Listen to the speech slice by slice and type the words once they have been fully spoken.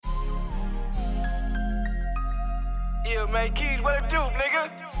Yeah, man, Keys, what it do,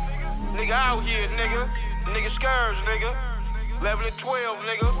 nigga? Nigga out here, nigga. Nigga Skerz, nigga. 11 and 12,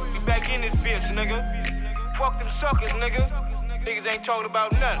 nigga. We back in this bitch, nigga. Fuck them suckers, nigga. Niggas ain't talking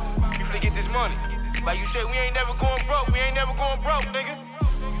about nothing. You finna get this money. Like you said, we ain't never going broke. We ain't never going broke, nigga.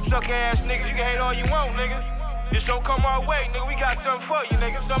 Suck ass niggas, you can hate all you want, nigga. Just don't come our way, nigga. We got something for you,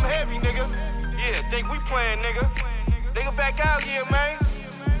 nigga. Something heavy, nigga. Yeah, think we playing, nigga. Nigga back out here, man.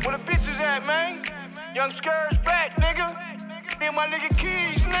 Where the bitches at, man? Young Skerz back, nigga. Me and my nigga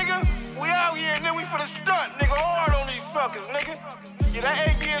Keys, nigga. We out here, nigga. We for the stunt, nigga. Hard on these suckers, nigga. Yeah,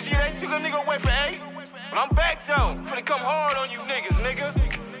 that 8 years, yeah, they took a nigga away for 8. But I'm back, though. Finna come hard on you niggas, nigga.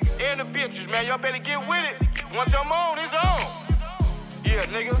 And the bitches, man. Y'all better get with it. Once I'm on, it's on. Yeah,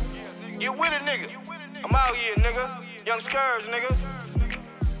 nigga. Get with it, nigga. I'm out here, nigga. Young Skerz, nigga.